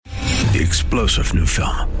the explosive new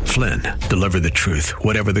film, Flynn, Deliver the Truth,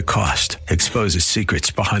 Whatever the Cost, exposes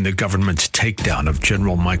secrets behind the government's takedown of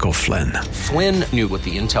General Michael Flynn. Flynn knew what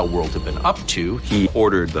the intel world had been up to. He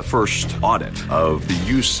ordered the first audit of the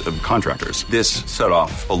use of contractors. This set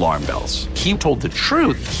off alarm bells. He told the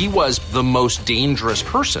truth. He was the most dangerous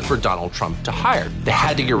person for Donald Trump to hire. They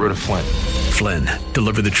had to get rid of Flynn. Flynn,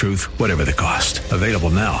 Deliver the Truth, Whatever the Cost. Available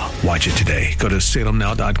now. Watch it today. Go to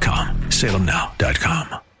salemnow.com.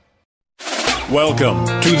 salemnow.com. Welcome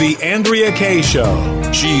to the Andrea Kaye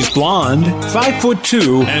Show. She's blonde,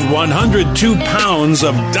 5'2", and 102 pounds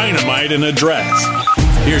of dynamite in a dress.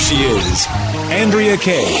 Here she is, Andrea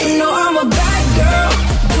Kaye. You know I'm a bad girl.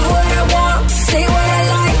 Do what I want, say what I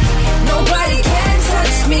like. Nobody can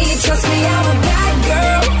touch me. Trust me, I'm a bad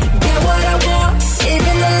girl. Get what I want,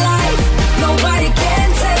 living the life. Nobody can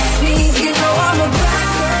test me. You know I'm a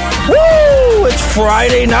bad girl. Woo! It's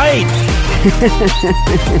Friday night.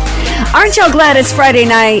 Aren't y'all glad it's Friday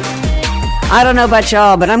night? I don't know about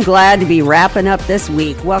y'all, but I'm glad to be wrapping up this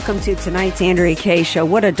week. Welcome to tonight's Andrea Kaye Show.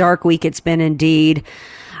 What a dark week it's been indeed.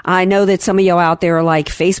 I know that some of y'all out there are like,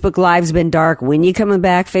 Facebook Live's been dark. When you coming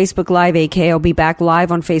back? Facebook Live, AK, I'll be back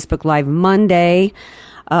live on Facebook Live Monday.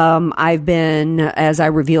 I've been, as I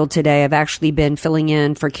revealed today, I've actually been filling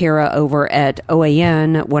in for Kara over at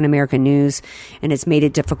OAN, One American News, and it's made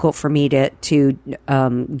it difficult for me to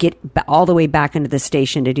get all the way back into the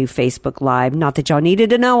station to do Facebook Live. Not that y'all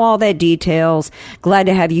needed to know all that details. Glad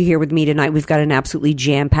to have you here with me tonight. We've got an absolutely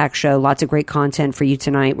jam-packed show. Lots of great content for you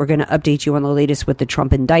tonight. We're going to update you on the latest with the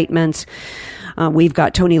Trump indictments. We've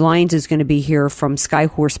got Tony Lyons is going to be here from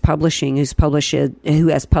Skyhorse Publishing, who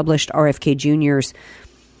has published RFK Jr.'s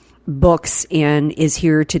books and is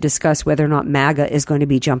here to discuss whether or not MAGA is going to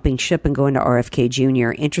be jumping ship and going to RFK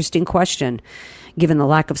Jr. Interesting question, given the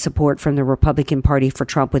lack of support from the Republican Party for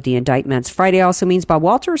Trump with the indictments. Friday also means Bob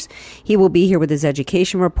Walters. He will be here with his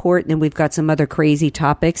education report. And then we've got some other crazy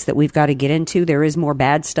topics that we've got to get into. There is more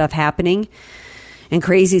bad stuff happening and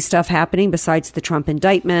crazy stuff happening besides the Trump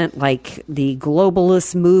indictment, like the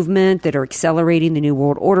globalist movement that are accelerating the New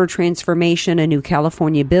World Order transformation, a new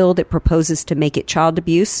California bill that proposes to make it child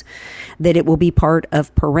abuse, that it will be part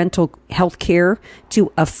of parental health care to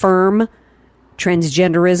affirm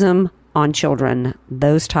transgenderism on children.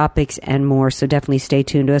 Those topics and more, so definitely stay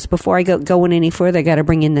tuned to us. Before I go any further, I got to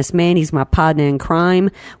bring in this man. He's my partner in crime,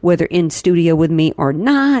 whether in studio with me or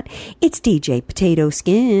not. It's DJ Potato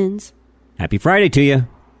Skins. Happy Friday to you.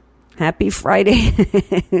 Happy Friday.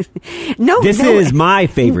 This is my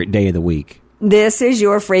favorite day of the week. This is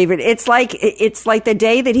your favorite. It's like the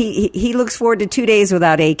day that he looks forward to 2 days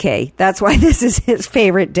without AK. That's why this is his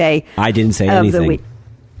favorite day. I didn't say anything. The week.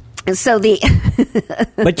 So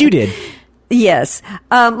But you did. Yes.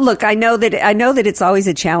 Look, I know that it's always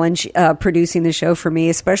a challenge producing the show for me,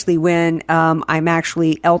 especially when I'm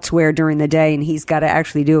actually elsewhere during the day and he's got to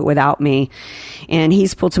actually do it without me. And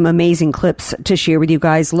he's pulled some amazing clips to share with you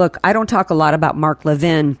guys. Look, I don't talk a lot about Mark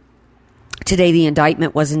Levin. Today, the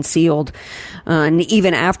indictment wasn't sealed. And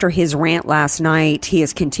even after his rant last night, he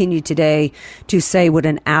has continued today to say what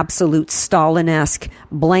an absolute Stalin-esque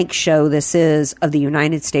blank show this is of the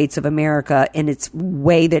United States of America in its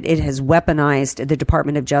way that it has weaponized the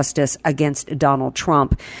Department of Justice against Donald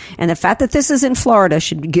Trump. And the fact that this is in Florida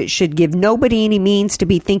should give nobody any means to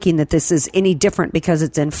be thinking that this is any different because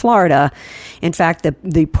it's in Florida. In fact,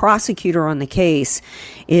 the prosecutor on the case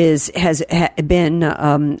has been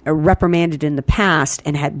reprimanded in the past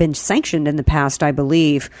and had been sanctioned in the past, I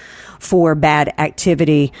believe, for bad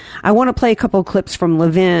activity. I want to play a couple of clips from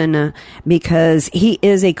Levin because he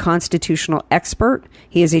is a constitutional expert.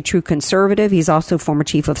 He is a true conservative. He's also former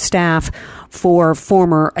chief of staff for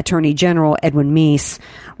former Attorney General Edwin Meese.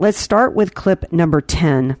 Let's start with clip number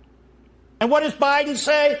 10. And what does Biden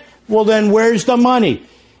say? Well, then where's the money?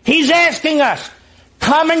 He's asking us,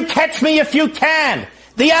 come and catch me if you can.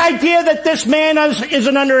 The idea that this man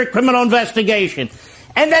isn't under a criminal investigation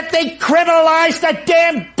and that they criminalized that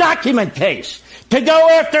damn document case to go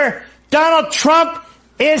after Donald Trump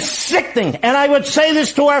is sickening. And I would say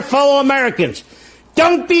this to our fellow Americans.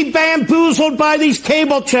 Don't be bamboozled by these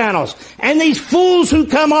cable channels and these fools who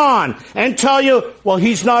come on and tell you, well,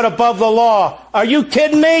 he's not above the law. Are you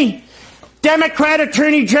kidding me? Democrat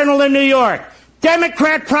Attorney General in New York,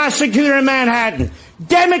 Democrat prosecutor in Manhattan,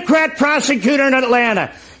 Democrat prosecutor in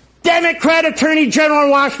Atlanta, Democrat Attorney General in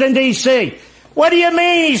Washington, D.C. What do you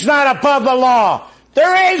mean he's not above the law?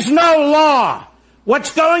 There is no law.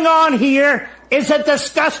 What's going on here is a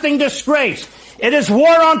disgusting disgrace. It is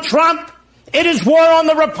war on Trump. It is war on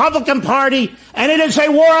the Republican Party. And it is a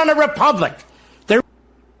war on the Republic.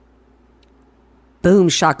 Boom,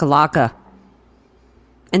 shakalaka.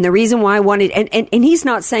 And the reason why I wanted, and he's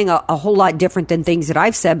not saying a whole lot different than things that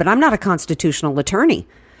I've said, but I'm not a constitutional attorney.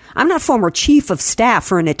 I'm not former chief of staff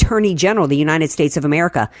for an attorney general of the United States of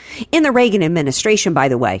America. In the Reagan administration, by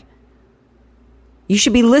the way. You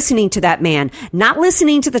should be listening to that man, not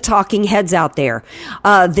listening to the talking heads out there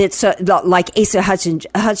that's like Asa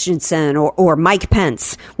Hutchinson or Mike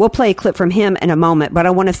Pence. We'll play a clip from him in a moment, but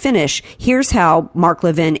I want to finish. Here's how Mark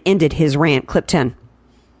Levin ended his rant. Clip 10.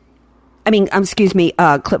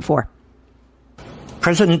 Clip 4.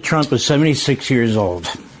 President Trump is 76 years old.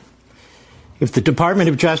 If the Department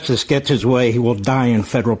of Justice gets his way, he will die in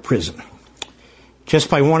federal prison.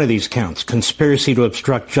 Just by one of these counts, conspiracy to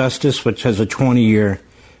obstruct justice, which has a 20-year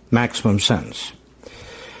maximum sentence.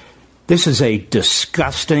 This is a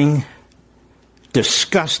disgusting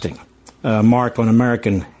mark on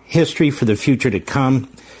American history for the future to come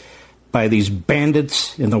by these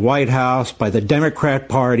bandits in the White House, by the Democrat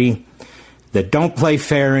Party that don't play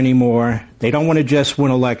fair anymore. They don't want to just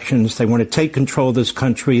win elections. They want to take control of this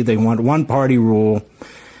country. They want one-party rule.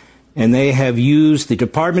 And they have used the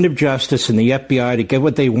Department of Justice and the FBI to get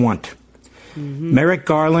what they want. Mm-hmm. Merrick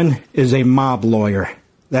Garland is a mob lawyer.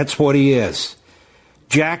 That's what he is.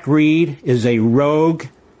 Jack Reed is a rogue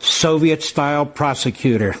Soviet-style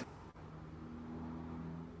prosecutor.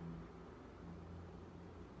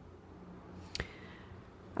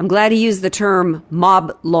 I'm glad he used the term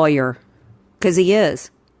mob lawyer, because he is.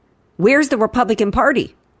 Where's the Republican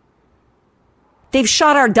Party? They've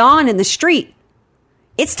shot our Don in the street.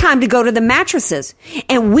 It's time to go to the mattresses.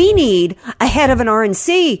 And we need a head of an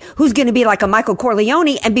RNC who's going to be like a Michael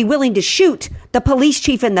Corleone and be willing to shoot the police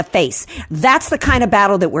chief in the face. That's the kind of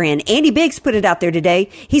battle that we're in. Andy Biggs put it out there today.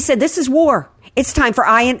 He said, this is war. It's time for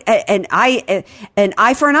an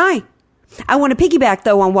eye for an eye. I want to piggyback,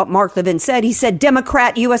 though, on what Mark Levin said. He said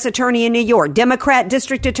Democrat U.S. Attorney in New York, Democrat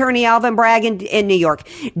District Attorney Alvin Bragg in New York,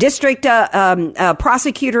 District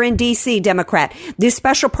Prosecutor in D.C., Democrat, this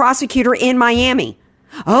special prosecutor in Miami.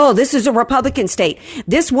 Oh, this is a Republican state.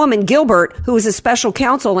 This woman, Gilbert, who is a special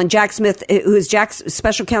counsel and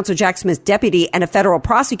special counsel Jack Smith's deputy and a federal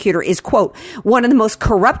prosecutor, is, quote, one of the most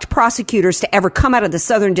corrupt prosecutors to ever come out of the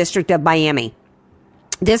Southern District of Miami.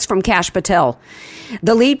 This from Kash Patel.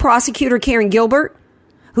 The lead prosecutor, Karen Gilbert,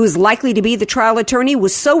 who is likely to be the trial attorney,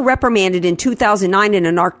 was so reprimanded in 2009 in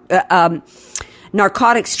a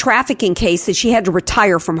narcotics trafficking case that she had to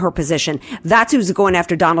retire from her position. That's who's going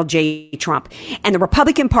after Donald J. Trump. And the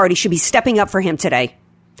Republican Party should be stepping up for him today.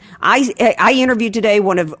 I interviewed today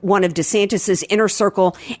one of DeSantis's inner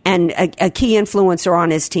circle and a key influencer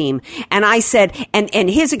on his team. And I said, and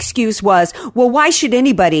his excuse was, well, why should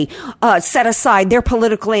anybody set aside their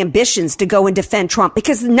political ambitions to go and defend Trump?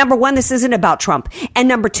 Because number one, this isn't about Trump. And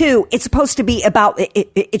number two, it's supposed to be about,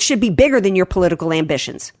 it should be bigger than your political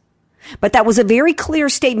ambitions. But that was a very clear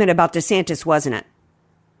statement about DeSantis, wasn't it?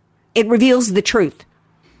 It reveals the truth.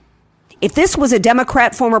 If this was a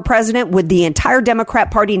Democrat former president, would the entire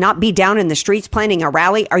Democrat Party not be down in the streets planning a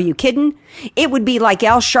rally? Are you kidding? It would be like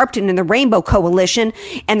Al Sharpton and the Rainbow Coalition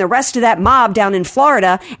and the rest of that mob down in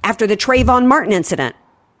Florida after the Trayvon Martin incident.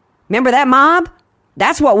 Remember that mob?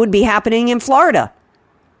 That's what would be happening in Florida.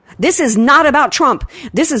 This is not about Trump.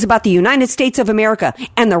 This is about the United States of America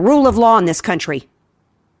and the rule of law in this country.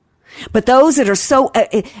 But those that are so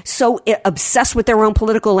obsessed with their own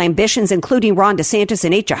political ambitions, including Ron DeSantis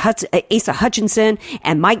and Asa Hutchinson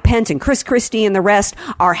and Mike Pence and Chris Christie and the rest,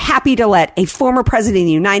 are happy to let a former president of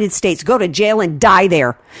the United States go to jail and die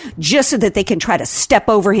there just so that they can try to step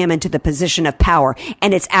over him into the position of power.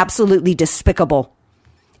 And it's absolutely despicable.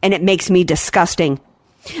 And it makes me disgusting.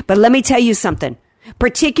 But let me tell you something,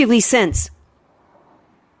 particularly since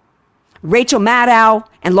Rachel Maddow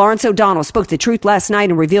and Lawrence O'Donnell spoke the truth last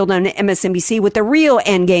night and revealed on MSNBC what the real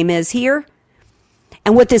end game is here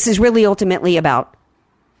and what this is really ultimately about.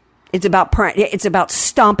 It's about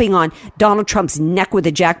stomping on Donald Trump's neck with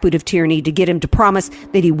a jackboot of tyranny to get him to promise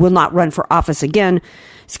that he will not run for office again.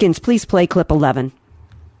 Skins, please play clip 11.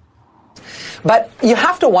 But you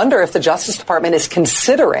have to wonder if the Justice Department is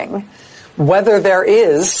considering whether there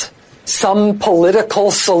is some political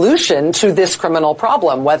solution to this criminal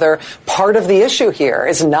problem, whether part of the issue here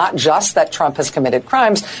is not just that Trump has committed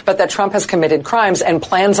crimes, but that Trump has committed crimes and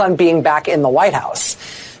plans on being back in the White House.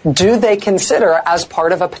 Do they consider, as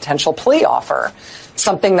part of a potential plea offer,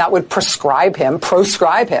 something that would proscribe him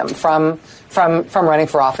from running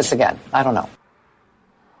for office again? I don't know.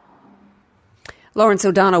 Lawrence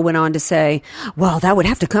O'Donnell went on to say, well, that would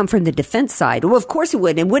have to come from the defense side. Well, of course it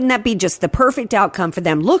would. And wouldn't that be just the perfect outcome for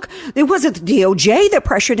them? Look, it wasn't the DOJ that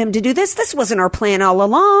pressured him to do this. This wasn't our plan all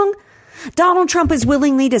along. Donald Trump is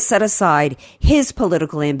willingly to set aside his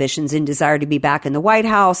political ambitions and desire to be back in the White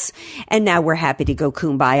House. And now we're happy to go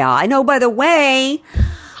kumbaya. I know, by the way,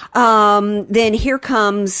 then here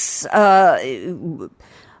comes,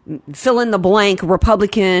 fill in the blank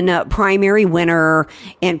Republican primary winner.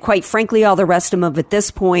 And quite frankly, all the rest of them at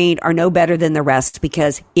this point are no better than the rest,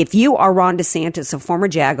 because if you are Ron DeSantis, a former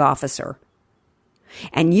JAG officer,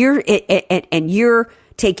 and you're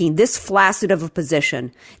taking this flaccid of a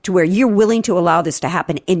position to where you're willing to allow this to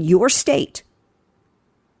happen in your state,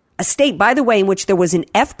 a state, by the way, in which there was an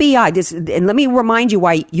FBI, and let me remind you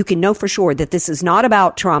why you can know for sure that this is not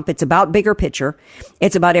about Trump. It's about bigger picture.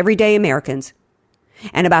 It's about everyday Americans,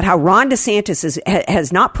 and about how Ron DeSantis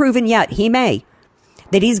has not proven yet, he may,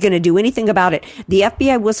 that he's going to do anything about it. The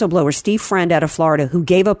FBI whistleblower, Steve Friend out of Florida, who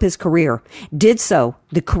gave up his career, did so,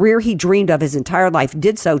 the career he dreamed of his entire life,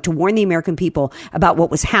 did so to warn the American people about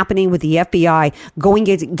what was happening with the FBI going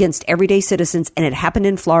against everyday citizens. And it happened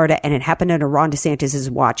in Florida, and it happened under Ron DeSantis'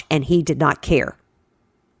 watch, and he did not care.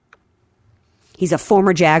 He's a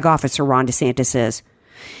former JAG officer, Ron DeSantis is.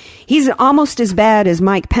 He's almost as bad as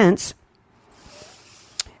Mike Pence,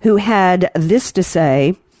 who had this to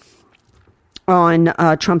say on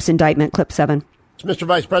Trump's indictment, clip 7. Mr.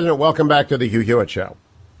 Vice President, welcome back to the Hugh Hewitt Show.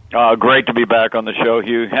 Great to be back on the show,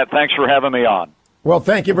 Hugh. Thanks for having me on. Well,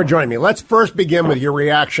 thank you for joining me. Let's first begin with your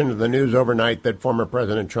reaction to the news overnight that former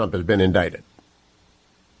President Trump has been indicted.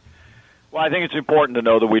 Well, I think it's important to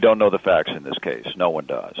know that we don't know the facts in this case. No one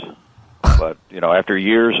does. But, after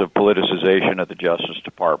years of politicization at the Justice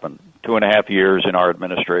Department, 2.5 years in our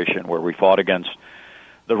administration where we fought against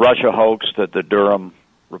the Russia hoax that the Durham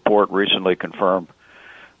report recently confirmed,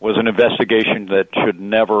 was an investigation that should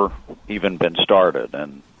never even been started.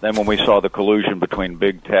 And then when we saw the collusion between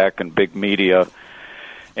big tech and big media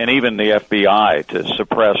and even the FBI to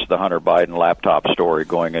suppress the Hunter Biden laptop story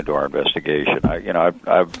going into our investigation,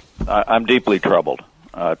 I'm deeply troubled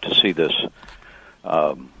to see this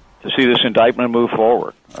indictment move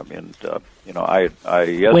forward. I mean, I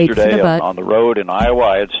yesterday on the road in Iowa,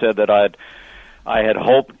 I had said that I had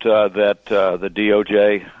hoped that the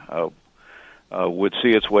DOJ would see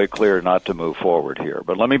its way clear not to move forward here.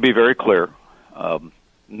 But let me be very clear.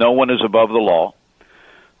 No one is above the law.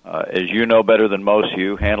 As you know better than most,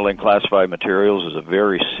 Hugh, handling classified materials is a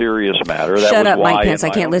very serious matter. Shut up, Mike Pence. I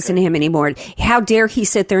can't listen to him anymore. How dare he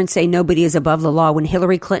sit there and say nobody is above the law when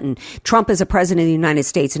Hillary Clinton, Trump is a president of the United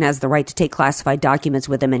States and has the right to take classified documents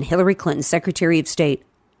with him, and Hillary Clinton, Secretary of State,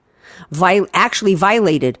 actually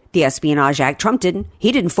violated the Espionage Act. Trump didn't.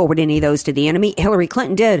 He didn't forward any of those to the enemy. Hillary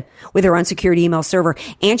Clinton did with her unsecured email server.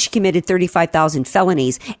 And she committed 35,000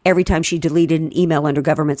 felonies every time she deleted an email under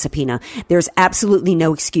government subpoena. There's absolutely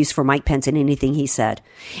no excuse for Mike Pence in anything he said.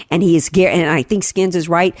 And and I think Skins is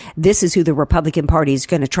right. This is who the Republican Party is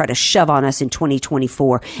going to try to shove on us in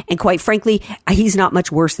 2024. And quite frankly, he's not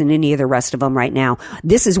much worse than any of the rest of them right now.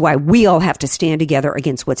 This is why we all have to stand together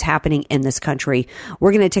against what's happening in this country.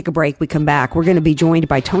 We're going to take a break. We come back. We're going to be joined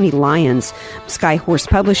by Tony Lyons, Skyhorse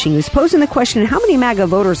Publishing, who's posing the question, how many MAGA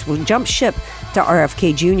voters will jump ship to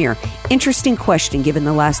RFK Jr.? Interesting question given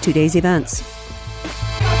the last 2 days' events.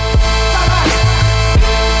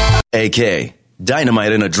 AK,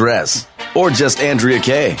 Dynamite in a Dress, or just Andrea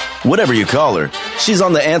Kaye. Whatever you call her, she's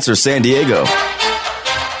on The Answer San Diego.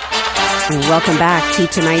 Welcome back to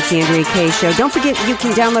tonight's Andrea Kaye Show. Don't forget, you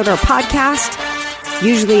can download our podcast.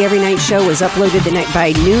 Usually every night show is uploaded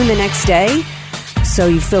by noon the next day. So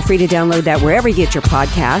you feel free to download that wherever you get your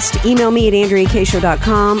podcast. Email me at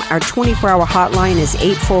AndreaKayeShow.com. Our 24-hour hotline is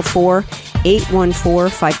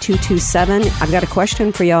 844-814-5227. I've got a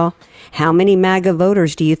question for y'all. How many MAGA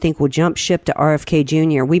voters do you think will jump ship to RFK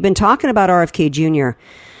Jr.? We've been talking about RFK Jr.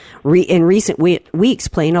 In recent weeks,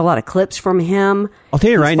 playing a lot of clips from him. I'll tell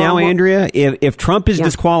you right now, Andrea, if Trump is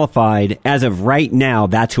disqualified, as of right now,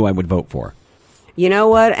 that's who I would vote for. You know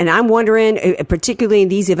what? And I'm wondering, particularly in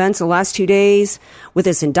these events the last 2 days, with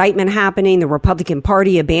this indictment happening, the Republican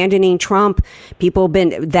Party abandoning Trump, people have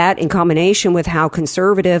been that in combination with how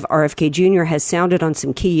conservative RFK Jr. has sounded on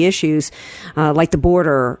some key issues, like the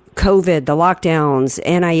border, COVID, the lockdowns,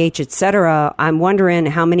 NIH, etc. I'm wondering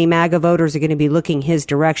how many MAGA voters are going to be looking his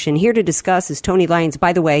direction. Here to discuss is Tony Lyons.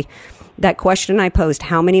 By the way, that question I posed,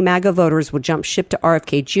 how many MAGA voters will jump ship to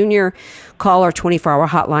RFK Jr.? Call our 24-hour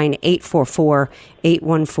hotline,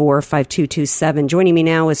 844-814-5227. Joining me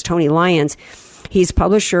now is Tony Lyons. He's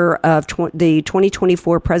publisher of the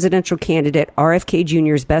 2024 presidential candidate RFK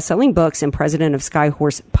Jr.'s best-selling books and president of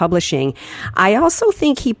Skyhorse Publishing. I also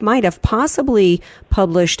think he might have possibly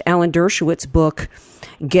published Alan Dershowitz's book,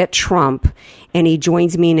 Get Trump, and he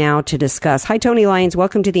joins me now to discuss. Hi, Tony Lyons.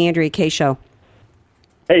 Welcome to the Andrea Kaye Show.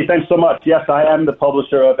 Hey, thanks so much. Yes, I am the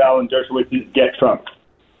publisher of Alan Dershowitz's Get Trump.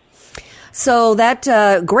 So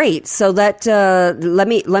that great. So that let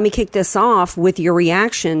me kick this off with your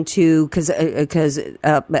reaction to because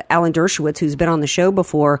Alan Dershowitz, who's been on the show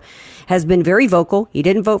before, has been very vocal. He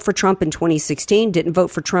didn't vote for Trump in 2016, didn't vote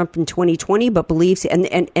for Trump in 2020, but believes and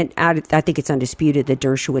I think it's undisputed that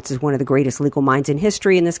Dershowitz is one of the greatest legal minds in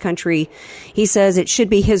history in this country. He says it should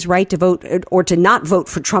be his right to vote or to not vote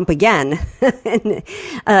for Trump again in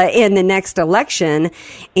the next election,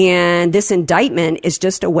 and this indictment is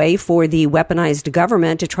just a way for the weaponized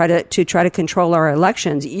government to try to control our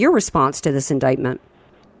elections. Your response to this indictment?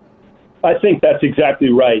 I think that's exactly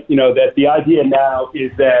right. That the idea now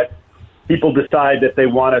is that people decide that they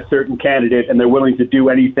want a certain candidate and they're willing to do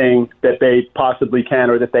anything that they possibly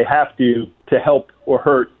can or that they have to help or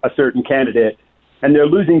hurt a certain candidate. And they're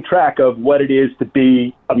losing track of what it is to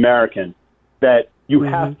be American, that you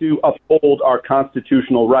have to uphold our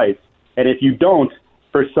constitutional rights. And if you don't,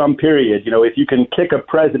 for some period, if you can kick a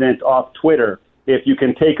president off Twitter, if you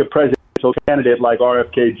can take a presidential candidate like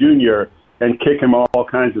RFK Jr. and kick him all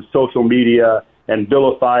kinds of social media and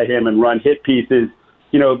vilify him and run hit pieces,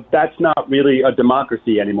 that's not really a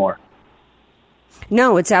democracy anymore.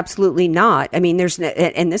 No, it's absolutely not. I mean,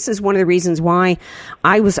 and this is one of the reasons why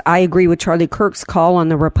I agree with Charlie Kirk's call on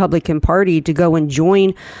the Republican Party to go and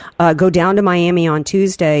go down to Miami on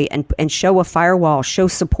Tuesday and show a firewall, show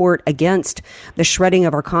support against the shredding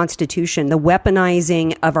of our Constitution, the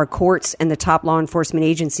weaponizing of our courts and the top law enforcement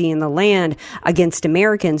agency in the land against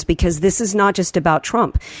Americans, because this is not just about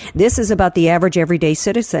Trump. This is about the average everyday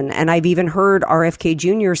citizen. And I've even heard RFK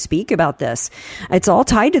Jr. speak about this. It's all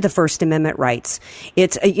tied to the First Amendment rights.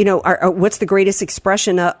 It's, what's the greatest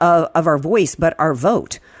expression of our voice but our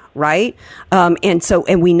vote, right?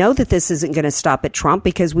 And we know that this isn't going to stop at Trump,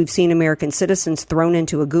 because we've seen American citizens thrown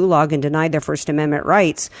into a gulag and denied their First Amendment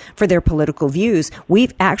rights for their political views.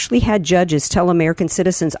 We've actually had judges tell American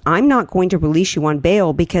citizens, I'm not going to release you on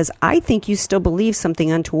bail because I think you still believe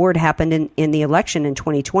something untoward happened in the election in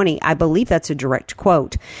 2020. I believe that's a direct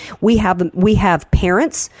quote. We have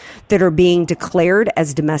parents that are being declared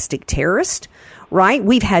as domestic terrorists. Right?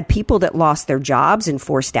 We've had people that lost their jobs and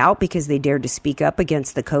forced out because they dared to speak up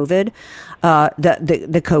against the COVID,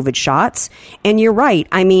 the COVID shots. And you're right.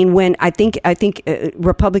 I mean, when I think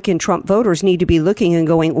Republican Trump voters need to be looking and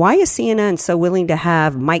going, why is CNN so willing to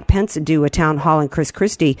have Mike Pence do a town hall and Chris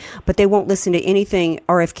Christie, but they won't listen to anything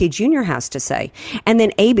RFK Jr. has to say? And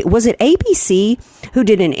then was it ABC who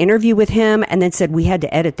did an interview with him and then said we had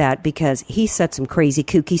to edit that because he said some crazy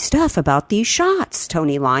kooky stuff about these shots,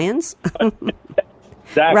 Tony Lyons.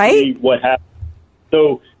 Exactly right? What happened.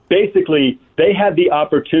 So basically, they had the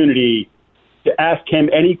opportunity to ask him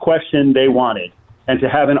any question they wanted and to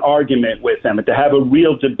have an argument with him and to have a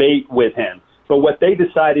real debate with him. But what they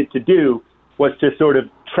decided to do was to sort of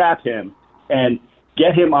trap him and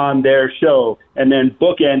get him on their show and then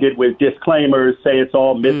bookend it with disclaimers, say it's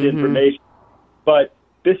all misinformation. But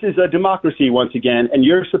this is a democracy once again, and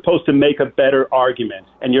you're supposed to make a better argument,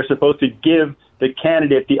 and you're supposed to give the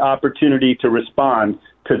candidate the opportunity to respond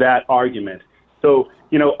to that argument. So,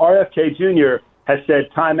 RFK Jr. has said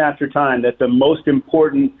time after time that the most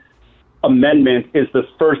important amendment is the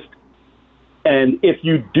First. And if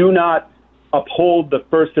you do not uphold the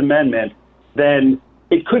First Amendment, then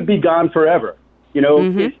it could be gone forever.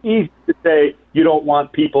 It's easy to say you don't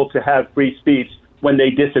want people to have free speech when they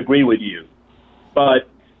disagree with you. But,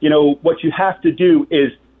 what you have to do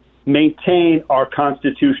is maintain our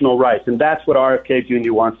constitutional rights. And that's what RFK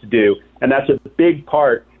Jr. wants to do. And that's a big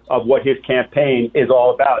part of what his campaign is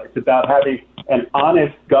all about. It's about having an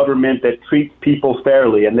honest government that treats people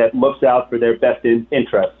fairly and that looks out for their best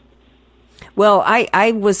interests. Well,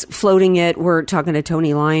 I was floating it. We're talking to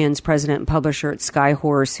Tony Lyons, president and publisher at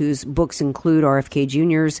Skyhorse, whose books include RFK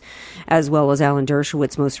Jr.'s, as well as Alan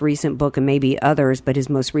Dershowitz's most recent book and maybe others, but his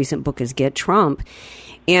most recent book is Get Trump.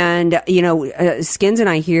 And, Skins and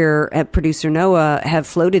I here at Producer Noah have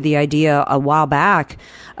floated the idea a while back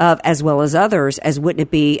of, as well as others, as wouldn't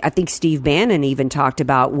it be, I think Steve Bannon even talked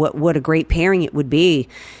about what a great pairing it would be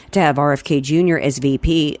to have RFK Jr. as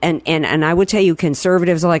VP. And I would tell you,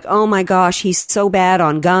 conservatives are like, oh my gosh, he's so bad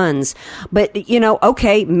on guns. But,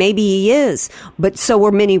 okay, maybe he is. But so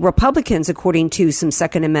are many Republicans, according to some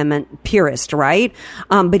Second Amendment purists, right?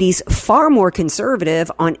 But he's far more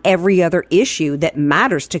conservative on every other issue that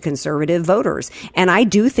matters to conservative voters. And I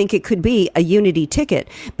do think it could be a unity ticket,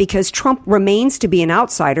 because Trump remains to be an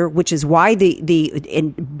outsider, which is why the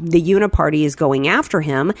Uniparty is going after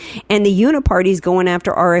him. And the Uniparty is going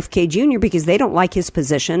after RFK Jr. because they don't like his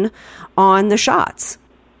position on the shots.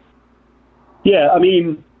 Yeah, I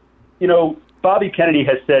mean, Bobby Kennedy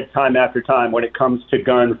has said time after time when it comes to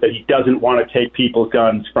guns that he doesn't want to take people's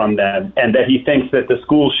guns from them, and that he thinks that the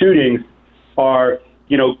school shootings are,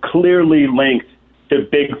 clearly linked to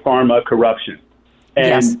big pharma corruption.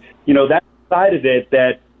 And, yes. That side of it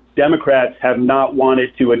that Democrats have not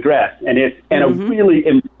wanted to address. And it's a really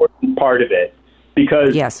important part of it,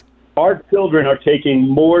 because our children are taking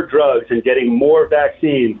more drugs and getting more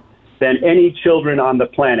vaccines than any children on the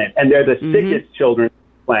planet. And they're the sickest children on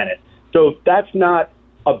the planet. So that's not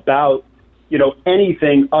about,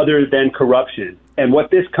 anything other than corruption. And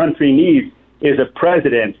what this country needs is a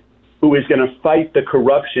president who is going to fight the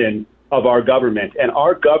corruption of our government. And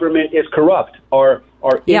our government is corrupt. Our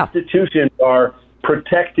institutions are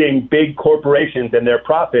protecting big corporations and their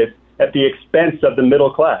profits at the expense of the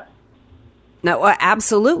middle class. No,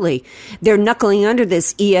 absolutely. They're knuckling under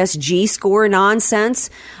this ESG score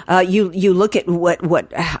nonsense. You look at what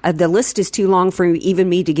the list is too long for even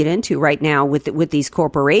me to get into right now with these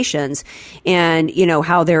corporations, and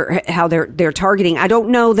how they're targeting. I don't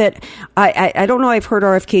know that I don't know. I've heard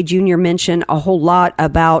RFK Jr. mention a whole lot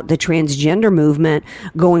about the transgender movement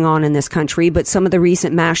going on in this country, but some of the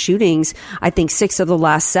recent mass shootings, I think 6 of the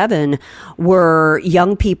last 7 were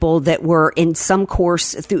young people that were in some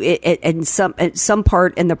course through it, and some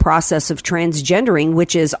part in the process of transgendering,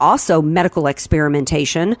 which is also medical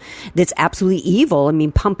experimentation that's absolutely evil. I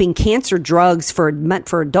mean, pumping cancer drugs meant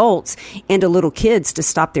for adults into little kids to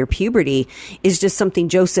stop their puberty is just something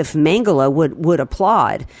Joseph Mengele would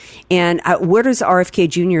applaud. And where is RFK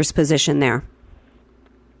Jr.'s position there?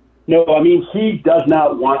 No, I mean, he does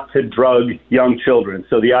not want to drug young children.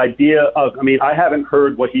 So the idea of, I haven't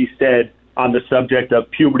heard what he said on the subject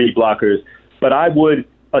of puberty blockers, but I would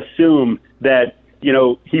assume that,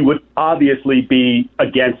 he would obviously be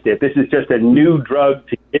against it. This is just a new drug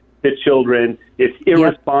to get to children. It's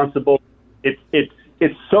irresponsible.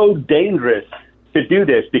 It's so dangerous to do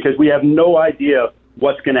this because we have no idea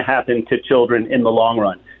what's going to happen to children in the long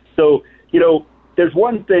run. So, there's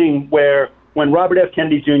one thing where when Robert F.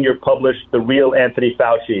 Kennedy Jr. published The Real Anthony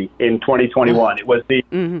Fauci in 2021, it was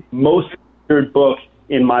the most read book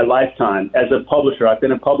in my lifetime as a publisher. I've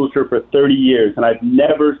been a publisher for 30 years, and I've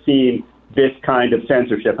never seen this kind of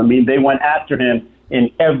censorship. They went after him in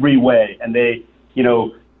every way, and they,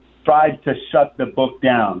 tried to shut the book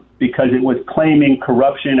down because it was claiming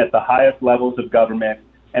corruption at the highest levels of government,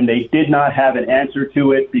 and they did not have an answer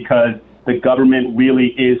to it because the government really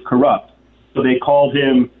is corrupt. So they called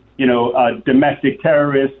him, a domestic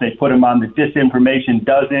terrorist. They put him on the disinformation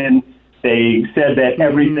dozen. They said that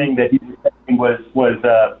everything that he was saying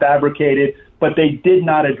was fabricated, but they did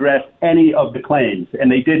not address any of the claims,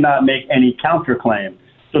 and they did not make any counterclaims.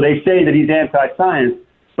 So they say that he's anti-science,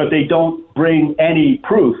 but they don't bring any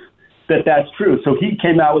proof that that's true. So he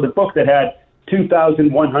came out with a book that had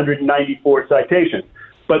 2,194 citations.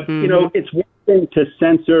 But, it's one thing to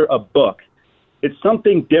censor a book. It's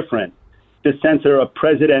something different to censor a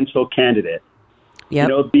presidential candidate.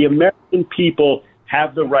 The American people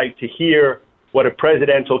have the right to hear what a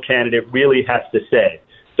presidential candidate really has to say.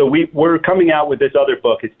 So we're coming out with this other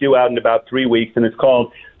book. It's due out in about 3 weeks, and it's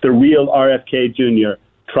called The Real RFK Jr.,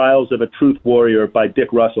 Trials of a Truth Warrior by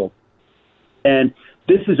Dick Russell. And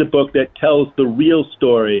this is a book that tells the real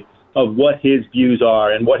story of what his views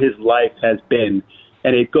are and what his life has been.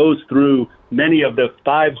 And it goes through many of the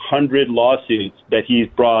 500 lawsuits that he's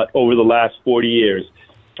brought over the last 40 years,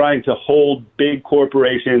 trying to hold big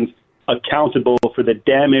corporations accountable for the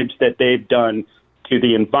damage that they've done to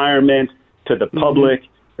the environment, to the public,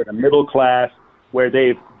 to the middle class, where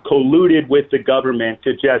they've colluded with the government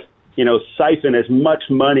to just, siphon as much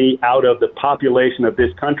money out of the population of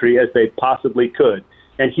this country as they possibly could.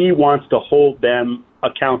 And he wants to hold them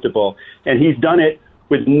accountable. And he's done it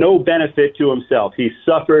with no benefit to himself. He's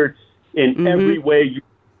suffered in every way you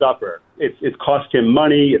suffer. It's cost him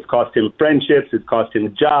money. It's cost him friendships. It's cost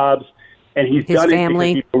him jobs. And he's done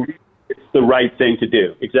family. it because he believes it's the right thing to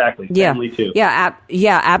do. Exactly. Family too. Yeah,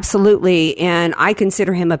 absolutely. And I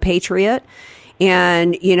consider him a patriot.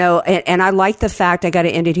 And, and I like the fact, I got to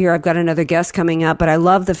end it here. I've got another guest coming up, but I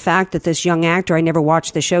love the fact that this young actor, I never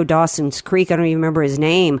watched the show Dawson's Creek. I don't even remember his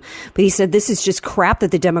name, but he said, this is just crap that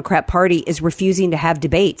the Democrat Party is refusing to have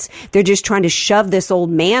debates. They're just trying to shove this old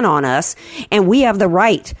man on us. And we have the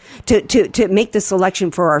right to make this election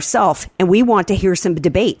for ourselves. And we want to hear some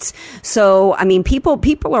debates. So,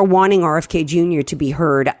 people are wanting RFK Jr. to be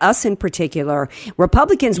heard, us in particular.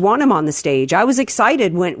 Republicans want him on the stage. I was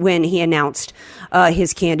excited when he announced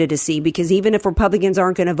his candidacy, because even if Republicans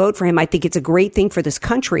aren't going to vote for him, I think it's a great thing for this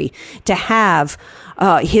country to have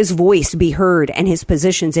his voice be heard and his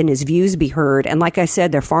positions and his views be heard. And like I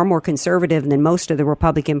said, they're far more conservative than most of the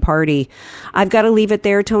Republican Party. I've got to leave it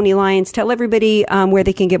there. Tony Lyons, tell everybody where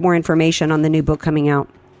they can get more information on the new book coming out.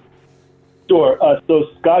 Sure. So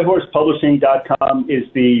skyhorsepublishing.com is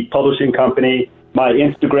the publishing company. My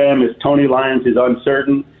Instagram is Tony Lyons is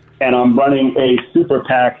Uncertain, and I'm running a super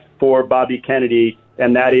PAC for Bobby Kennedy,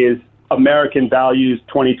 and that is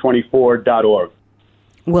AmericanValues2024.org.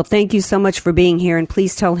 Well, thank you so much for being here, and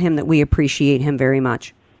please tell him that we appreciate him very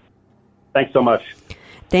much. Thanks so much.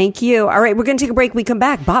 Thank you. All right, we're going to take a break. We come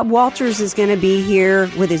back. Bob Walters is going to be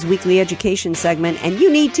here with his weekly education segment, and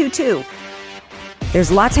you need to, too.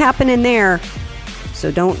 There's lots happening there,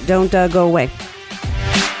 so don't go away.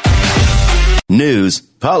 News,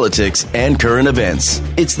 politics, and current events.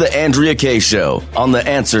 It's the Andrea Kaye Show on The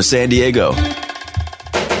Answer San Diego.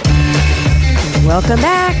 Welcome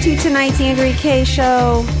back to tonight's Andrea Kaye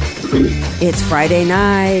Show. It's Friday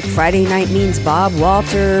night. Friday night means Bob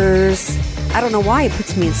Walters. I don't know why it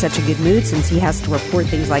puts me in such a good mood since he has to report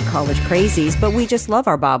things like college crazies, but we just love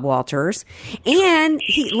our Bob Walters. And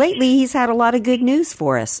lately he's had a lot of good news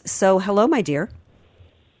for us. So hello, my dear.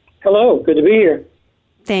 Hello. Good to be here.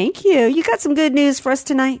 Thank you. You got some good news for us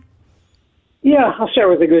tonight? Yeah, I'll start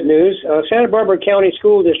with the good news. Santa Barbara County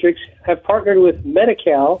school districts have partnered with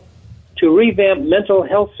Medi-Cal to revamp mental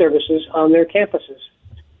health services on their campuses.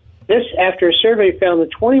 This after a survey found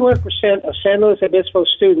that 21% of San Luis Obispo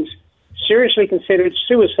students seriously considered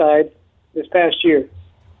suicide this past year,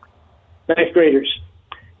 ninth graders.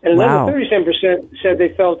 And another 37% said they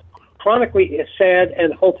felt chronically sad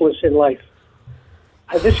and hopeless in life.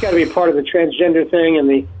 This got to be part of the transgender thing and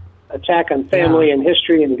the attack on family and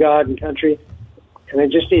history and God and country. And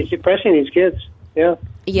it's depressing these kids. Yeah.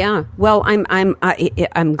 Yeah. Well,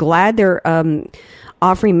 I'm glad they're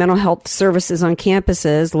offering mental health services on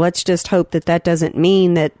campuses. Let's just hope that doesn't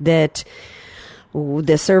mean that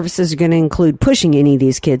the services are going to include pushing any of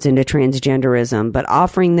these kids into transgenderism, but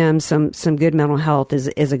offering them some good mental health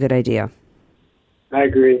is a good idea. I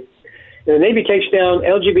agree. And the Navy takes down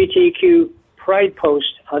LGBTQ pride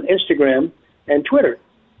posts on Instagram and Twitter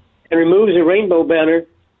and removes a rainbow banner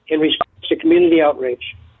in response to community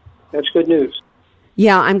outrage. That's good news.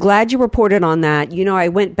 Yeah, I'm glad you reported on that. You know, I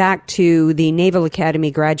went back to the Naval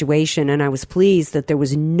Academy graduation, and I was pleased that there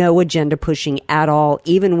was no agenda pushing at all,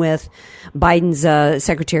 even with Biden's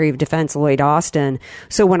Secretary of Defense, Lloyd Austin.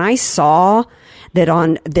 So when I saw that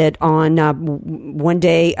on one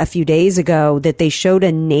day, a few days ago, that they showed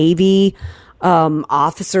a Navy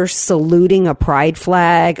officer saluting a pride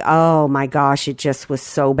flag. Oh my gosh, it just was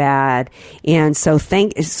so bad. And so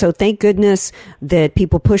thank goodness that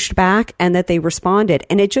people pushed back and that they responded.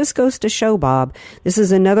 And it just goes to show, Bob, this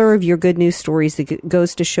is another of your good news stories that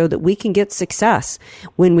goes to show that we can get success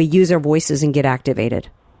when we use our voices and get activated.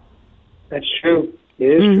 That's true. It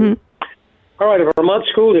is true. All right, a Vermont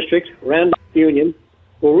school district, Randolph Union,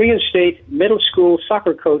 will reinstate middle school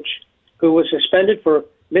soccer coach who was suspended for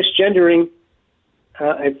misgendering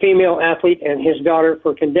a female athlete and his daughter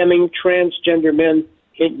for condemning transgender men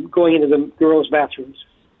going into the girls' bathrooms.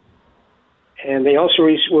 And they also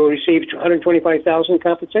will receive $125,000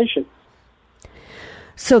 compensation.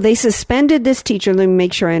 So they suspended this teacher. Let me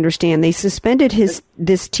make sure I understand. They suspended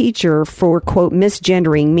this teacher for, quote,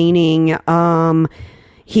 misgendering, meaning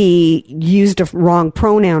he used a wrong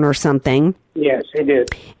pronoun or something. Yes, he did.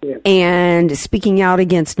 Yeah. And speaking out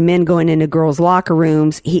against men going into girls' locker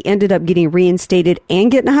rooms, he ended up getting reinstated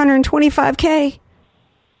and getting $125K.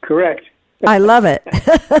 Correct. I love it.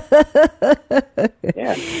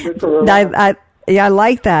 Yeah. Good for I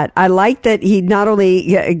like that. I like that he not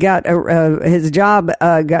only got his job,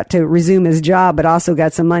 got to resume his job, but also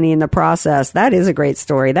got some money in the process. That is a great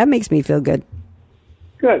story. That makes me feel good.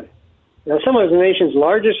 Good. Now, some of the nation's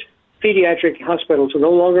largest pediatric hospitals will no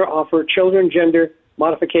longer offer children gender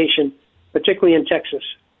modification, particularly in Texas.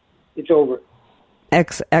 It's over.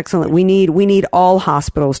 Excellent. We need all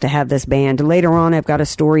hospitals to have this banned. Later on, I've got a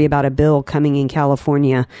story about a bill coming in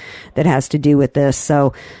California that has to do with this.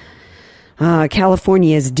 So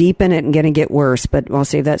California is deep in it and going to get worse, but I'll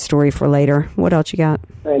save that story for later. What else you got?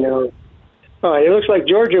 I know. All right. It looks like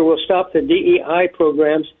Georgia will stop the DEI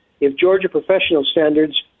programs if Georgia Professional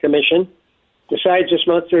Standards Commission decides this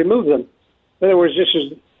month to remove them. In other words, this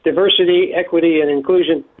is diversity, equity, and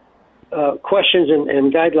inclusion questions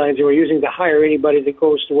and guidelines that we're using to hire anybody that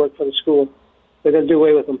goes to work for the school. They're going to do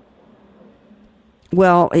away with them.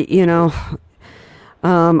 Well, you know,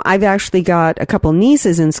 I've actually got a couple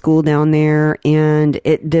nieces in school down there, and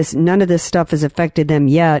none of this stuff has affected them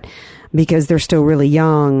yet because they're still really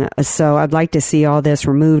young. So I'd like to see all this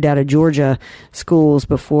removed out of Georgia schools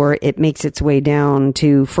before it makes its way down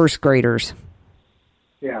to first graders.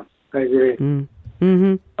 Yeah, I agree.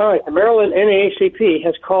 Mm-hmm. All right, the Maryland NAACP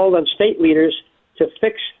has called on state leaders to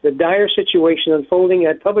fix the dire situation unfolding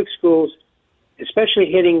at public schools,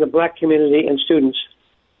 especially hitting the black community and students.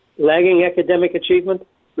 Lagging academic achievement,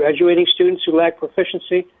 graduating students who lack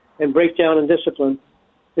proficiency, and breakdown in discipline.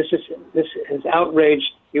 This has outrage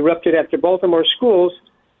erupted after Baltimore schools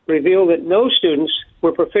revealed that no students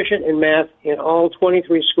were proficient in math in all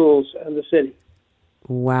 23 schools in the city.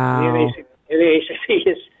 Wow. The NAACP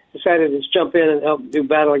has decided to jump in and help do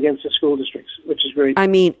battle against the school districts, which is great. I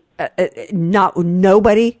mean,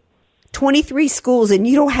 nobody, 23 schools, and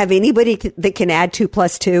you don't have anybody that can add 2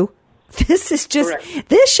 + 2. This is just, correct.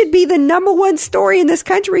 This should be the number one story in this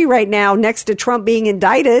country right now, next to Trump being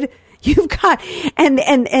indicted. You've got,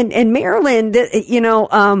 and Maryland,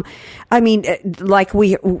 I mean,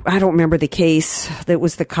 I don't remember the case that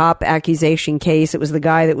was the cop accusation case. It was the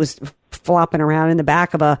guy that was flopping around in the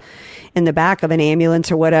back of an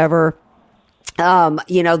ambulance or whatever.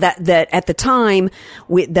 That at the time,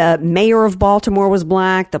 the mayor of Baltimore was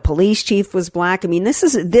black, the police chief was black. I mean, this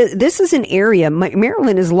is an area.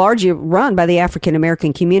 Maryland is largely run by the African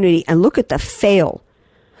American community, and look at the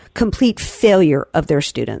complete failure of their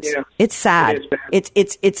students. Yeah, it's sad.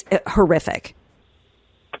 It's horrific.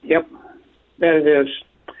 Yep, that it is.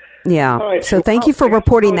 Yeah. Right, so thank you for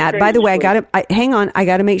reporting that. By the way, hang on. I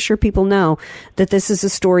got to make sure people know that this is a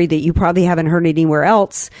story that you probably haven't heard anywhere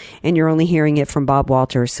else, and you're only hearing it from Bob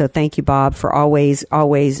Walters. So thank you, Bob, for always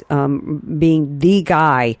being the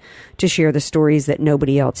guy to share the stories that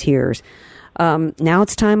nobody else hears. Now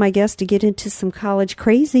it's time, I guess, to get into some college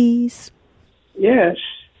crazies. Yes.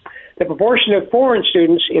 The proportion of foreign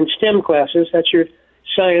students in STEM classes, that's your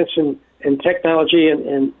science and technology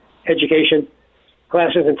and education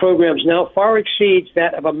classes and programs, now far exceeds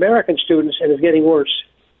that of American students and is getting worse.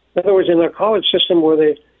 In other words, in our college system where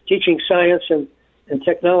they're teaching science and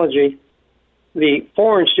technology, the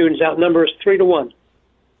foreign students outnumber us 3 to 1.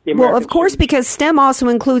 Well, of course, because STEM also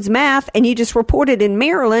includes math, and you just reported in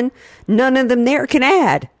Maryland, none of them there can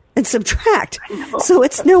add and subtract. So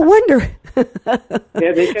it's no wonder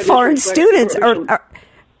foreign students are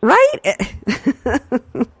right?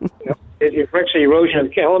 It reflects the erosion of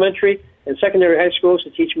erosion and secondary high schools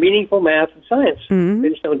to teach meaningful math and science. Mm-hmm. They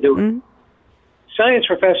just don't do it. Mm-hmm. Science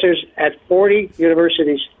professors at 40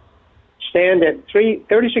 universities stand at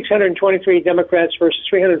 3,623 Democrats versus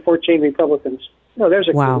 314 Republicans. No, there's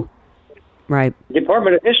a wow. Clue. Right. The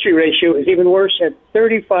Department of History ratio is even worse at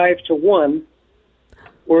 35 to 1,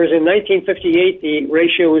 whereas in 1958 the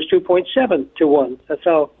ratio was 2.7 to 1. That's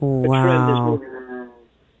how the trend is moving.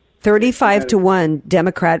 35 to 1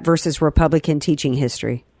 Democrat versus Republican teaching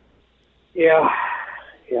history. Yeah.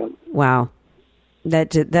 Wow,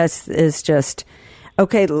 that is just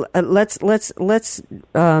okay. Let's do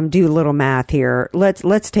a little math here.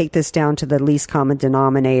 Let's take this down to the least common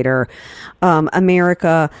denominator.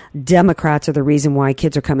 America, Democrats are the reason why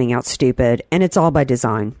kids are coming out stupid, and it's all by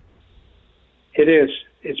design. It is.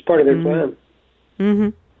 It's part of their plan.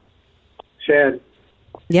 Mm-hmm. Sad.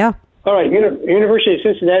 Yeah. All right. University of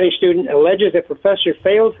Cincinnati student alleges that professor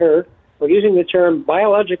failed her for using the term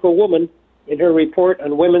biological woman in her report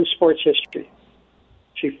on women's sports history.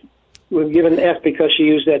 She was given an F because she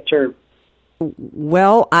used that term.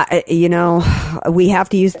 Well, we have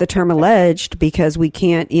to use the term alleged because we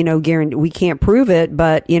can't, guarantee, we can't prove it.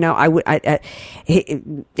 But,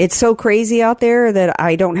 it's so crazy out there that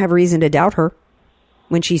I don't have reason to doubt her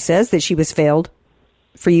when she says that she was failed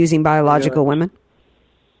for using biological women.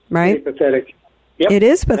 Right? It's pathetic. Yep, it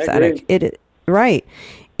is pathetic. Right.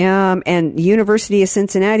 And University of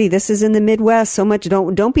Cincinnati, this is in the Midwest. So much,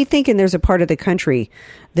 don't be thinking there's a part of the country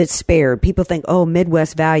that's spared. People think, oh,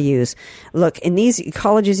 Midwest values. Look, in these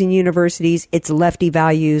colleges and universities, it's lefty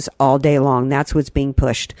values all day long. That's what's being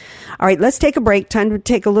pushed. All right, let's take a break. Time to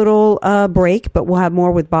take a little break, but we'll have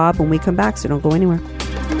more with Bob when we come back, so don't go anywhere.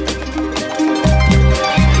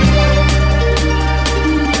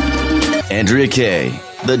 Andrea Kaye,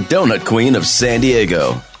 the donut queen of San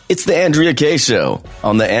Diego. It's the Andrea Kaye Show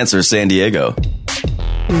on The Answer San Diego.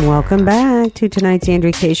 Welcome back to tonight's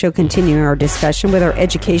Andrea Kaye Show, continuing our discussion with our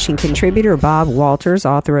education contributor, Bob Walters,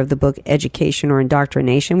 author of the book Education or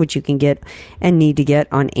Indoctrination, which you can get and need to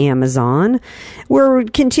get on Amazon. We're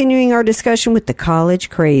continuing our discussion with the college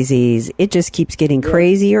crazies. It just keeps getting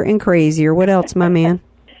crazier and crazier. What else, my man?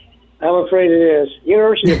 I'm afraid it is.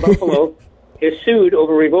 University of Buffalo is sued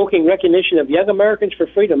over revoking recognition of Young Americans for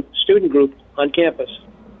Freedom student group on campus.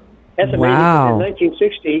 That's amazing. Wow. In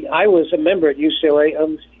 1960, I was a member at UCLA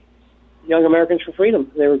of Young Americans for Freedom.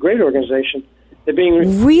 They were a great organization. They're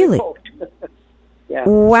being revoked. Yeah.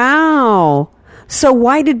 Wow. So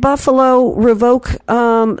why did Buffalo revoke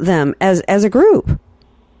them as a group?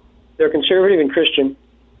 They're conservative and Christian.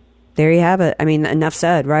 There you have it. I mean, enough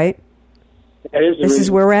said, right? That is the this reason.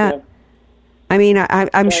 is where we're at. Yeah. I mean,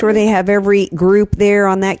 I'm sure they have every group there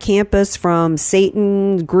on that campus, from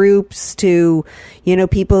Satan groups to,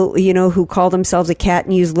 people, who call themselves a cat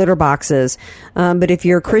and use litter boxes. But if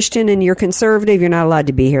you're a Christian and you're conservative, you're not allowed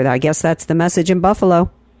to be here. I guess that's the message in Buffalo.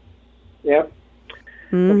 Yep.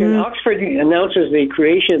 Mm-hmm. Okay, Oxford announces the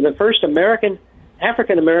creation of the first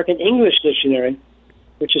African-American English dictionary,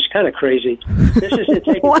 which is kind of crazy. This is to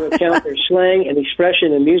take into account their slang and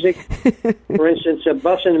expression in music. For instance,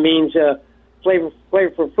 bussin' means flavor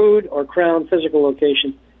for food or crown physical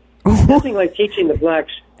location. Nothing like teaching the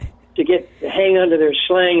blacks to hang on to their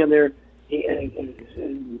slang and their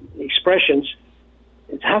expressions.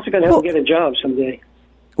 How's it going to help them get a job someday?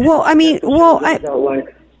 Well, I mean,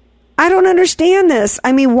 I don't understand this.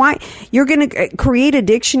 I mean, why you're going to create a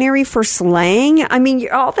dictionary for slang? I mean,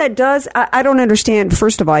 all that does, I don't understand.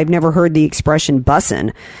 First of all, I've never heard the expression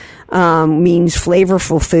bussin'. Means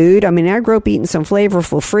flavorful food. I mean, I grew up eating some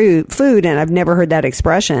flavorful food, and I've never heard that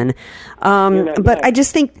expression. But I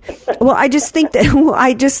just think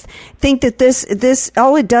that this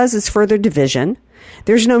all it does is further division.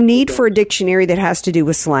 There's no need for a dictionary that has to do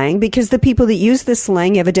with slang, because the people that use this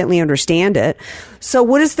slang evidently understand it. So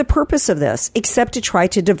what is the purpose of this except to try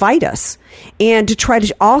to divide us and to try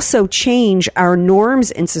to also change our norms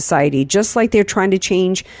in society, just like they're trying to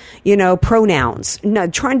change, pronouns,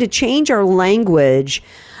 trying to change our language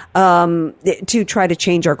to try to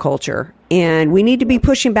change our culture. And we need to be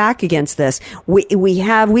pushing back against this. We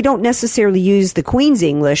don't necessarily use the Queen's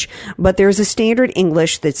English, but there's a standard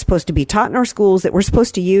English that's supposed to be taught in our schools that we're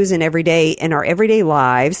supposed to use in our everyday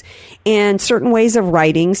lives, and certain ways of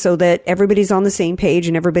writing so that everybody's on the same page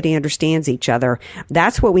and everybody understands each other.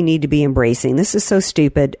 That's what we need to be embracing. This is so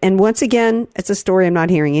stupid. And once again, it's a story I'm not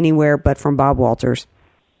hearing anywhere but from Bob Walters.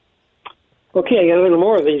 Okay, I got a little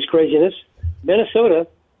more of these craziness. Minnesota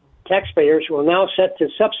taxpayers will now set to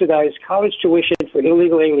subsidize college tuition for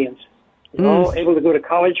illegal aliens. They're all able to go to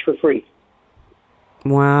college for free.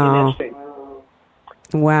 Wow. In that state.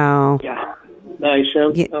 Wow. Yeah. Nice,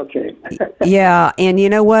 huh? Yeah. Okay. Yeah, and you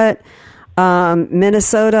know what?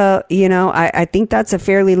 Minnesota, I think that's a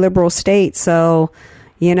fairly liberal state, so...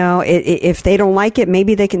 if they don't like it,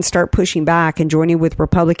 maybe they can start pushing back and joining with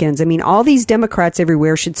Republicans. I mean, all these Democrats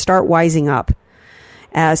everywhere should start wising up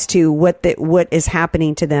as to what is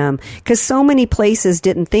happening to them, because so many places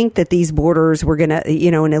didn't think that these borders were going to,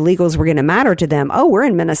 and illegals were going to matter to them. Oh, we're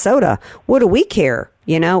in Minnesota. What do we care?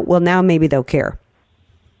 Well, now maybe they'll care.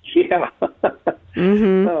 Yeah.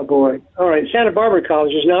 Mm-hmm. Oh, boy. All right. Santa Barbara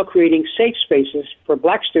College is now creating safe spaces for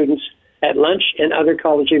black students at lunch and other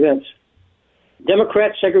college events.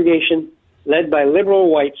 Democrat segregation, led by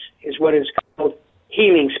liberal whites, is what is called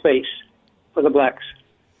healing space for the blacks.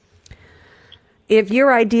 If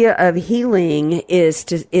your idea of healing is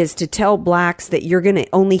to tell blacks that you're going to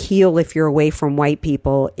only heal if you're away from white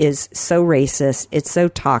people, is so racist, it's so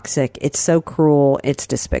toxic, it's so cruel, it's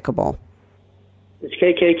despicable. It's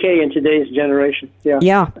KKK in today's generation.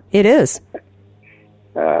 Yeah, it is.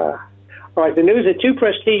 All right, the news that two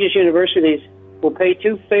prestigious universities will pay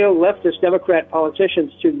two failed leftist Democrat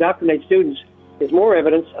politicians to indoctrinate students is more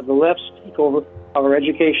evidence of the left's takeover of our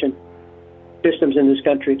education systems in this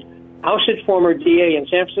country. Ousted former DA in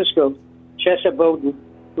San Francisco, Chesa Bowden,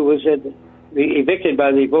 who was evicted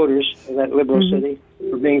by the voters of that liberal city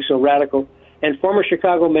for being so radical, and former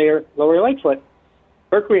Chicago Mayor Lori Lightfoot.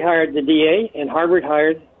 Berkeley hired the DA, and Harvard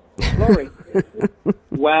hired Lori.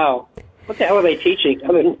 Wow. What the hell are they teaching?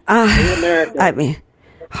 I mean, in America. I mean,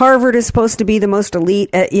 Harvard is supposed to be the most elite,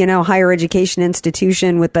 higher education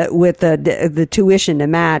institution with the tuition to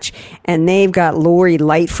match, and they've got Lori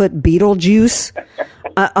Lightfoot Beetlejuice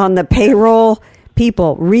on the payroll.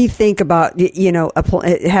 People, rethink about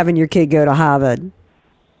having your kid go to Harvard.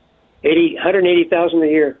 $180,000 a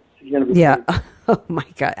year. Yeah. Oh my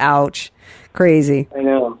God! Ouch! Crazy. I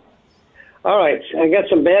know. All right, I got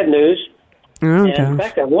some bad news. Oh, and in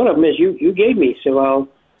fact, one of them is you gave me, so I'll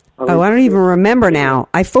I don't even remember now.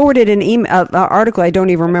 I forwarded an article. I don't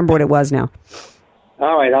even remember what it was now.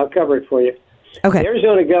 All right, I'll cover it for you. Okay.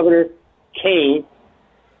 Arizona Governor Kaye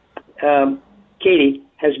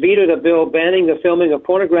has vetoed a bill banning the filming of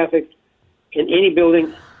pornographic in any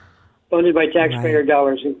building funded by taxpayer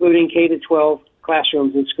dollars, including K-12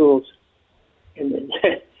 classrooms and schools. and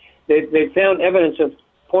they found evidence of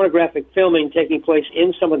pornographic filming taking place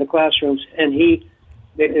in some of the classrooms, and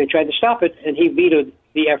they tried to stop it, and he vetoed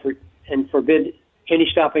the effort and forbid any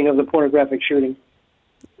stopping of the pornographic shooting.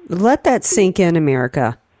 Let that sink in,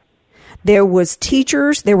 America. There were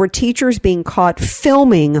teachers being caught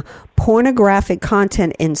filming pornographic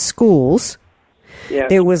content in schools. Yeah.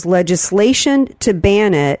 There was legislation to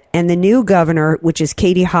ban it, and the new governor, which is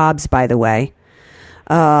Katie Hobbs, by the way,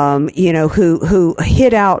 who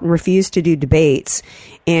hid out and refused to do debates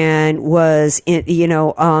and was,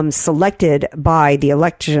 selected by the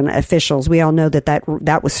election officials. We all know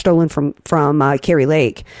that was stolen from Carrie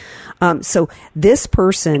Lake. So this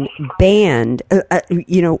person banned,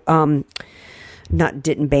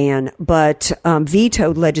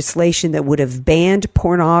 vetoed legislation that would have banned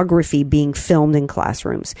pornography being filmed in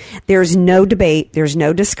classrooms. There's no debate, there's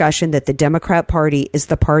no discussion that the Democrat Party is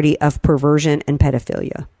the party of perversion and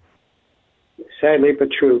pedophilia. Sadly, but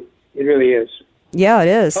true. It really is. Yeah, it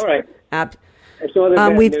is. All right. There's no other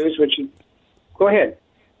bad news. Go ahead.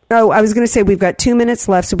 Oh, I was going to say we've got 2 minutes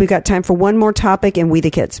left, so we've got time for one more topic, and we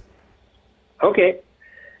the kids. Okay.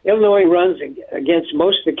 Illinois runs against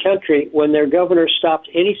most of the country when their governor stopped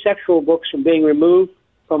any sexual books from being removed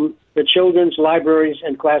from the children's libraries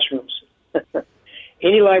and classrooms.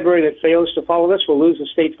 Any library that fails to follow this will lose the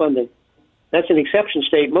state funding. That's an exception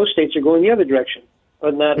state. Most states are going the other direction,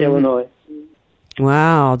 but not Illinois.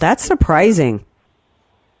 Wow, that's surprising.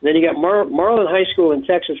 Then you got Marlin High School in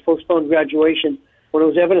Texas postponed graduation when it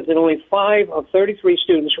was evident that only 5 of 33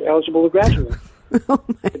 students were eligible to graduate. Oh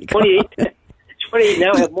my 28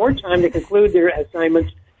 now have more time to conclude their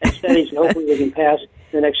assignments and studies, and hopefully they can pass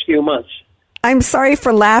the next few months. I'm sorry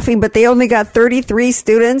for laughing, but they only got 33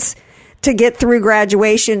 students to get through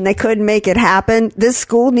graduation. They couldn't make it happen. This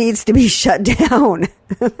school needs to be shut down.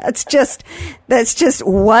 That's just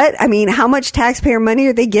what? I mean, how much taxpayer money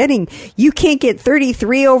are they getting? You can't get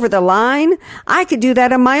 33 over the line? I could do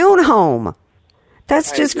that in my own home.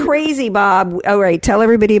 That's just crazy, Bob. All right, tell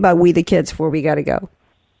everybody about We the Kids before we got to go.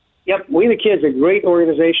 Yep, We the Kids, a great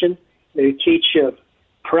organization. They teach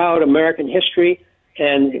proud American history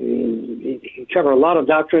and cover a lot of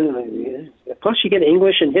doctrine. Plus, you get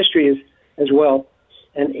English and history as well,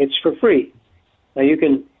 and it's for free. Now, you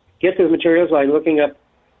can get those materials by looking up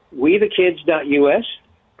wethekids.us,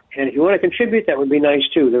 and if you want to contribute, that would be nice,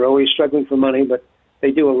 too. They're always struggling for money, but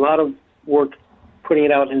they do a lot of work putting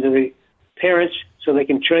it out into the parents so they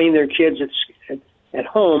can train their kids at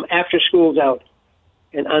home after school's out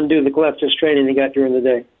and undo the leftist training they got during the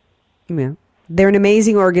day. Yeah. They're an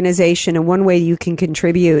amazing organization, and one way you can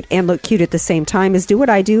contribute and look cute at the same time is do what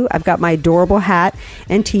I do. I've got my adorable hat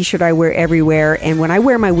and T-shirt I wear everywhere, and when I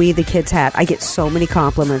wear my We the Kids hat, I get so many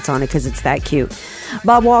compliments on it because it's that cute.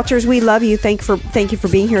 Bob Walters, we love you. Thank you for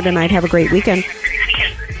being here tonight. Have a great weekend.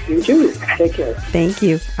 You too. Take care. Thank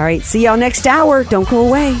you. All right, see y'all next hour. Don't go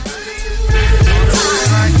away.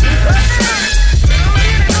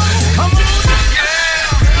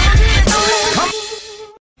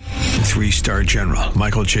 Three-star General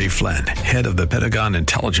Michael J. Flynn, head of the Pentagon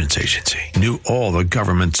Intelligence Agency, knew all the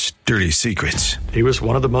government's dirty secrets. He was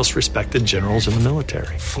one of the most respected generals in the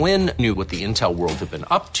military. Flynn knew what the intel world had been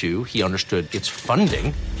up to. He understood its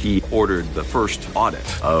funding. He ordered the first audit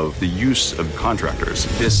of the use of contractors.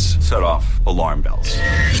 This set off alarm bells.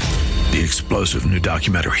 The explosive new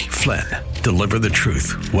documentary, Flynn, Deliver the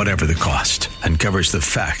Truth, Whatever the Cost, uncovers the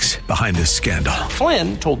facts behind this scandal.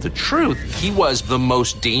 Flynn told the truth. He was the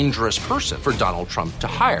most dangerous person for Donald Trump to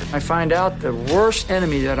hire. I find out the worst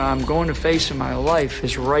enemy that I'm going to face in my life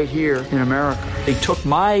is right here in America. They took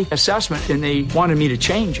my assessment and they wanted me to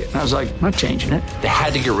change it. And I was like, I'm not changing it. They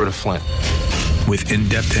had to get rid of Flynn. With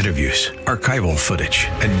in-depth interviews, archival footage,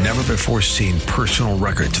 and never-before-seen personal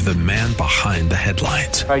records of the man behind the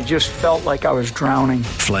headlines. I just felt like I was drowning.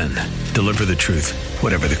 Flynn, Deliver the Truth,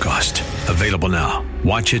 Whatever the Cost. Available now.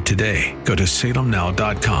 Watch it today. Go to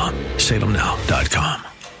salemnow.com. salemnow.com.